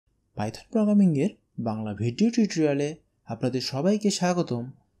Python প্রোগ্রামিংয়ের Bangla video টিউটোরিয়ালে আপনাদের সবাইকে স্বাগতম।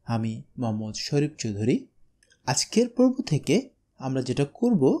 আমি মোহাম্মদ শরীফ চৌধুরী। আজকের পর্ব থেকে আমরা যেটা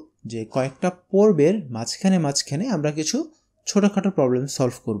করব যে কয়েকটা পর্বের মাঝখানে আমরা কিছু ছোটোখাটো প্রবলেম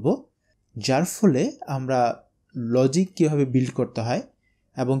সলভ করব, যার ফলে আমরা লজিক কীভাবে বিল্ড করতে হয়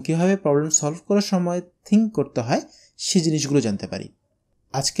এবং কীভাবে প্রবলেম সলভ করার সময় থিঙ্ক করতে হয় সেই জিনিসগুলো জানতে পারি।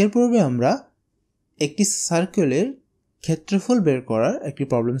 আজকের পর্বে আমরা একটি সার্কেলের ক্ষেত্রফল বের করার একটি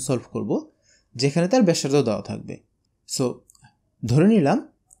প্রবলেম সলভ করব, যেখানে তার ব্যাসার্ধ দেওয়া থাকবে। সো ধরে নিলাম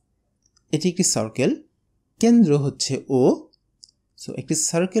এটি একটি সার্কেল, কেন্দ্র হচ্ছে ও। সো একটি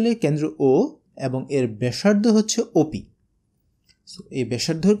সার্কেলের কেন্দ্র ও এবং এর ব্যাসার্ধ হচ্ছে ওপি। সো এই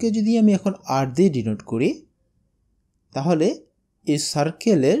ব্যাসার্ধকে যদি আমি এখন আর দিয়ে ডিনোট করি, তাহলে এই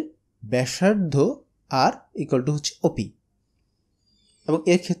সার্কেলের ব্যাসার্ধ আর ইকুয়াল টু হচ্ছে ওপি এবং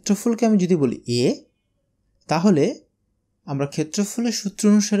এর ক্ষেত্রফলকে আমি যদি বলি এ, তাহলে আমরা ক্ষেত্রফলের সূত্র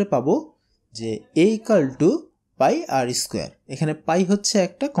অনুসারে পাবো যে এ equal to pi R square. এখানে পাই হচ্ছে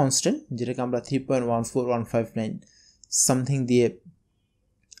একটা কনস্ট্যান্ট, যেটাকে আমরা 3.14159 সামথিং দিয়ে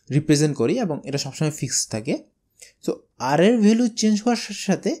রিপ্রেজেন্ট করি এবং এটা সবসময় ফিক্সড থাকে। সো আর এর ভ্যালু চেঞ্জ হওয়ার সাথে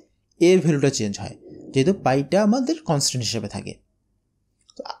সাথে এর ভ্যালুটা চেঞ্জ হয়, যেহেতু পাইটা আমাদের কনস্ট্যান্ট হিসেবে থাকে।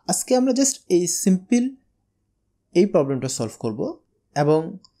 তো আজকে আমরা জাস্ট এই সিম্পল এই প্রবলেমটা সলভ করব এবং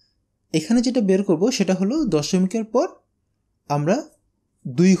এখানে যেটা বের করব সেটা হলো দশমিকের পর আমরা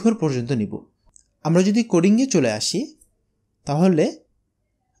 2 ঘর পর্যন্ত নিব। আমরা যদি কোডিংয়ে চলে আসি, তাহলে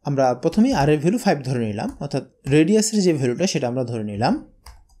আমরা প্রথমে আর এর ভ্যালু 5 ধরে নিলাম, অর্থাৎ রেডিয়াসের যে ভ্যালুটা সেটা আমরা ধরে নিলাম।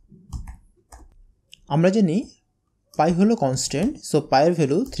 আমরা জানি পাই হলো কনস্ট্যান্ট, সো পাইয়ের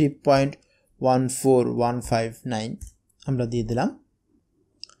ভ্যালু 3.14159 আমরা দিয়ে দিলাম।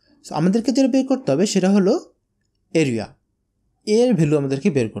 সো আমাদেরকে যেটা বের করতে হবে সেটা হলো এরিয়া। এর ভ্যালু আমাদেরকে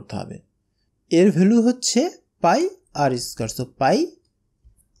বের করতে হবে। এর ভ্যালু হচ্ছে পাই আর স্কোয়ার। সো পাই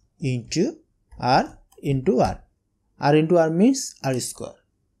ইন্টু আর আর ইন্টু আর মিনস আর স্কোয়ার,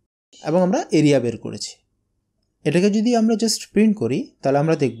 এবং আমরা এরিয়া বের করেছি। এটাকে যদি আমরা জাস্ট প্রিন্ট করি, তাহলে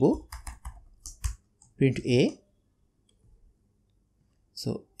আমরা দেখব প্রিন্ট এ। সো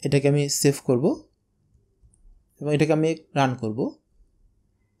এটাকে আমি সেভ করব এবং এটাকে আমি রান করব।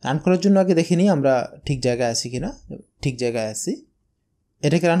 রান করার জন্য আগে দেখে নিই আমরা ঠিক জায়গায় আছি কিনা। ঠিক জায়গায় আছি।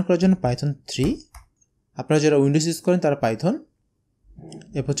 এটাকে রান করার জন্য পাইথন 3, আপনারা যারা উইন্ডোজ ইউজ করেন তারা পাইথন,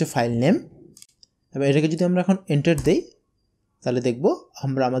 এরপর হচ্ছে ফাইল নেম, এবার এটাকে যদি আমরা এখন এন্টার দেই, তাহলে দেখব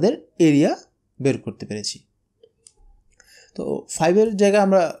আমরা আমাদের এরিয়া বের করতে পেরেছি। তো 5-এর জায়গায়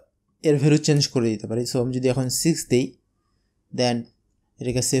আমরা এর ভ্যালু চেঞ্জ করে দিতে পারি। সো আমি যদি এখন 6 দিই, দেন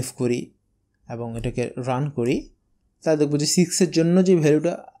এটাকে সেভ করি এবং এটাকে রান করি, তাহলে দেখব যে 6-এর জন্য যে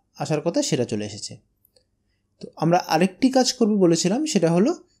ভ্যালুটা আসার কথা সেটা চলে এসেছে। তো আমরা আরেকটি কাজ করব বলেছিলাম, সেটা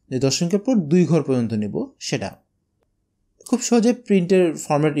হলো যে দশমিকের পর 2 ঘর পর্যন্ত নেব। সেটা খুব সহজে প্রিন্টের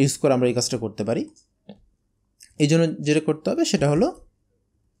ফরম্যাট ইউজ করে আমরা এই কাজটা করতে পারি। এই জন্য যেটা করতে হবে সেটা হলো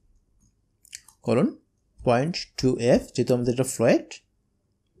 :.2f, যেহেতু আমাদের এটা ফ্লোট,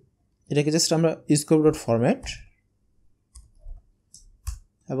 এটাকে জাস্ট আমরা ইউজ করব .ফরম্যাট,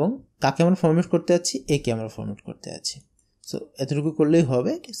 এবং কাকে আমরা ফরম্যাট করতে যাচ্ছি, একে আমরা ফরম্যাট করতে যাচ্ছি। সো এতটুকু করলেই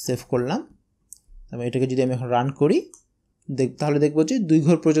হবে। সেভ করলাম এবং এটাকে যদি আমি এখন রান করি, তাহলে দেখব যে 2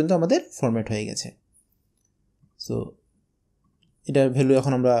 ঘর পর্যন্ত আমাদের ফরম্যাট হয়ে গেছে। সো এটার ভ্যালু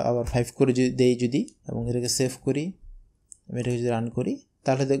এখন আমরা আবার 5 করে দেই যদি, এবং এটাকে সেভ করি, আমি এটাকে যদি রান করি,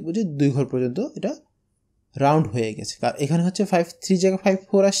 তাহলে দেখব যে 2 ঘর পর্যন্ত এটা রাউন্ড হয়ে গেছে। কারণ এখানে হচ্ছে 5.3 জায়গায়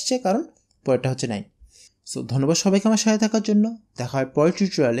 5.4 আসছে, কারণ পরেরটা হচ্ছে 9। সো ধন্যবাদ সবাইকে আমার সাথে থাকার জন্য। দেখা হয় পরের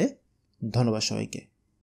টিউটোরিয়ালে। ধন্যবাদ সবাইকে।